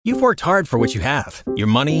You've worked hard for what you have. Your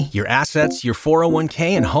money, your assets, your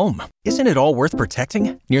 401k, and home. Isn't it all worth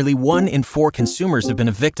protecting? Nearly 1 in 4 consumers have been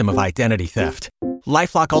a victim of identity theft.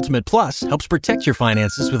 LifeLock Ultimate Plus helps protect your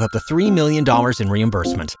finances with up to $3 million in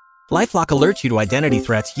reimbursement. LifeLock alerts you to identity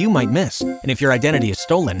threats you might miss. And if your identity is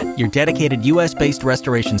stolen, your dedicated U.S.-based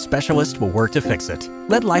restoration specialist will work to fix it.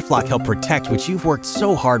 Let LifeLock help protect what you've worked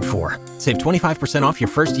so hard for. Save 25% off your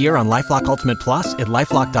first year on LifeLock Ultimate Plus at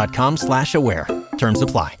LifeLock.com/aware. Terms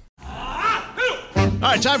apply. All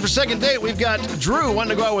right, time for second date. We've got Drew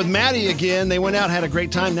wanting to go out with Maddie again. They went out, had a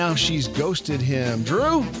great time. Now she's ghosted him.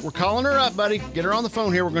 Drew, we're calling her up, buddy. Get her on the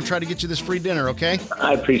phone here. We're going to try to get you this free dinner, okay?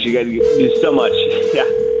 I appreciate you so much. Yeah.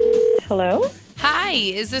 Hello? Hi,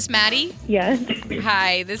 is this Maddie? Yes.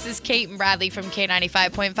 Hi, this is Cait and Bradley from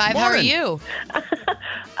K95.5. How are you?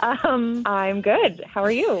 I'm good. How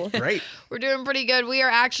are you? Great. We're doing pretty good. We are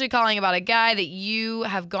actually calling about a guy that you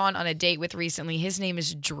have gone on a date with recently. His name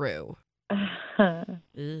is Drew. Oh.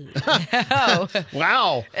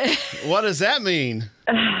 Wow. What does that mean?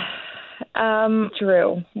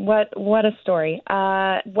 Drew, what a story.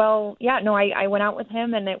 I went out with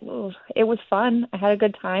him and it was fun. I had a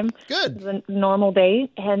good time. Good. It was a normal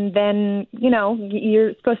date. And then,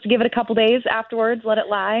 you're supposed to give it a couple days afterwards, let it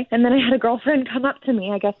lie. And then I had a girlfriend come up to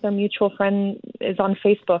me. I guess their mutual friend is on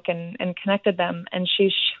Facebook and connected them. And she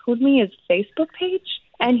showed me his Facebook page.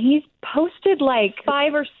 And he's posted like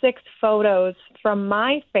 5 or 6 photos from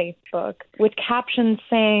my Facebook with captions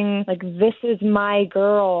saying, like, "This is my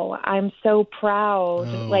girl. I'm so proud."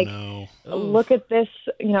 No. Look at this,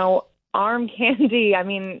 arm candy. I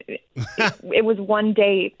mean, it was one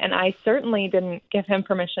date, and I certainly didn't give him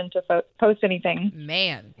permission to post anything.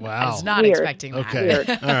 Man, wow. I was not Weird. expecting that.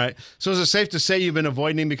 Okay. All right. So is it safe to say you've been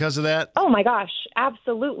avoiding him because of that? Oh my gosh,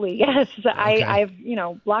 absolutely. Yes. Okay. I've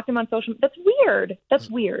blocked him on social. That's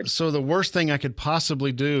weird. So the worst thing I could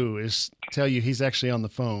possibly do is tell you he's actually on the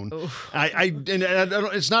phone. I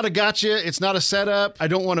don't, it's not a gotcha. It's not a setup. I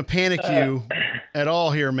don't want to panic you at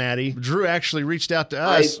all here, Maddie. Drew actually reached out to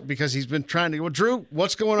us because he's been trying to. Well, Drew,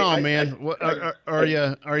 what's going on, man? What, are you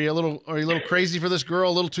a little crazy for this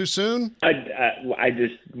girl? A little too soon? I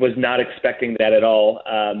just was not expecting that at all.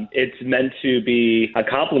 It's meant to be a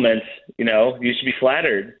compliment. You should be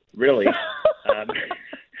flattered, really.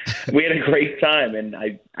 We had a great time, and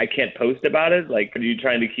I can't post about it. Like, are you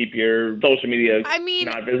trying to keep your social media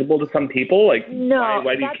not visible to some people? Like, no,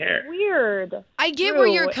 why do you that's care? Weird. I get Drew, where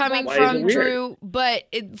you're coming Why is it from, weird? Drew, but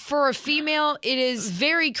for a female, it is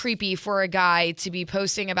very creepy for a guy to be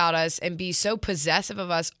posting about us and be so possessive of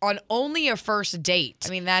us on only a first date. I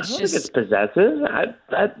mean, I that's don't think just... it's possessive.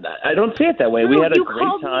 I don't see it that way. Drew, We had a you great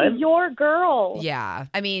called time. me your girl. Yeah.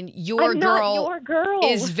 I mean, I'm your not your girl.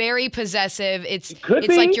 is very possessive. It's could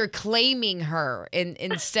be. like you're claiming her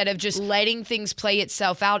instead of just letting things play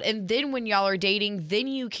itself out. And then when y'all are dating, then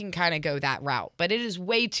you can kind of go that route. But it is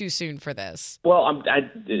way too soon for this. Well,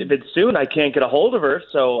 if it's soon, I can't get a hold of her,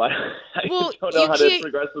 so I Well, don't know you how to can't-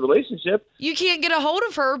 progress the relationship. You can't get a hold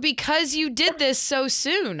of her because you did this so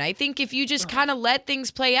soon. I think if you just kind of let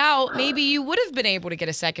things play out, maybe you would have been able to get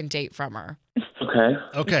a second date from her.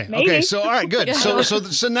 Okay. Maybe. So all right, good.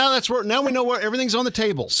 So now now we know where everything's on the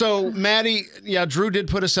table. So Maddie, Drew did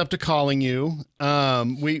put us up to calling you.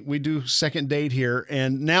 We do second date here,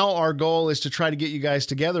 and now our goal is to try to get you guys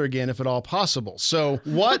together again, if at all possible. So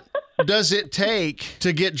what does it take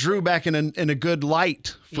to get Drew back in a good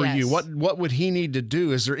light for you? What would he need to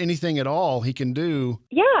do? Is there anything at all he can do?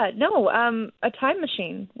 Yeah, no, a time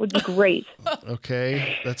machine would be great.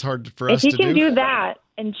 Okay, that's hard for us If to he can do. do that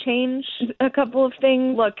and change a couple of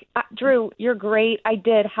things. Look, Drew, you're great. I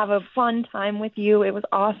did have a fun time with you. It was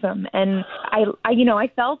awesome. And I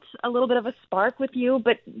felt a little bit of a spark with you,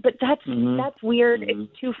 but that's weird.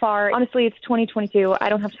 It's too far. Honestly, it's 2022. I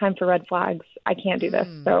don't have time for red flags. I can't do this.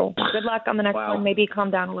 So good luck on the next one. Maybe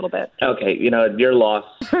calm down a little bit. Okay, your loss.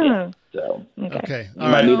 Yeah, so Okay, you all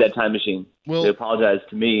might right. need that time machine. Well, to apologize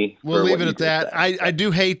to me. We'll for leave what it you at that. did. I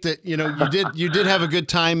do hate that, you did have a good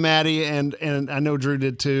time, Maddie, and I know Drew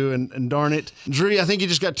did too, and darn it. Drew, I think you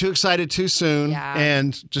just got too excited too soon. Yeah.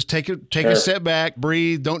 And just take a step back,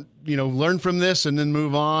 breathe, don't learn from this and then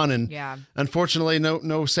move on. And unfortunately,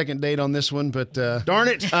 no second date on this one, but darn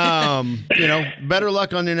it. Better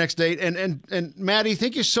luck on your next date. And Maddie,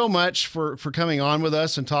 thank you so much for coming on with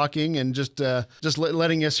us and talking and just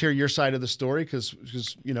letting us hear your side of the story because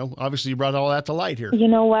obviously you brought all that to light here. You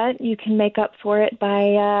know what? You can make up for it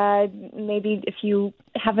by maybe if you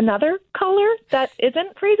have another caller that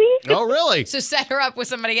isn't crazy. Oh, really? So set her up with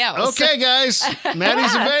somebody else. Okay, guys.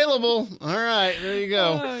 Maddie's available. All right, there you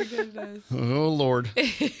go. Oh, goodness. Oh, Lord.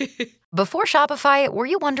 Before Shopify, were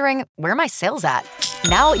you wondering, where are my sales at?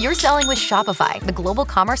 Now you're selling with Shopify, the global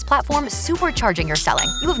commerce platform supercharging your selling.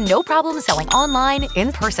 You have no problem selling online,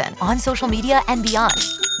 in person, on social media, and beyond.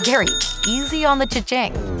 Gary, easy on the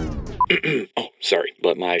cha-ching. Oh, sorry,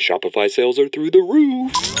 but my Shopify sales are through the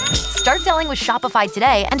roof. Start selling with Shopify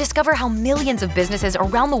today and discover how millions of businesses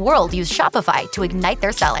around the world use Shopify to ignite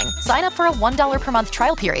their selling. Sign up for a $1 per month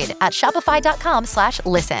trial period at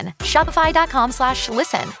shopify.com/listen.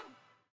 Shopify.com/listen.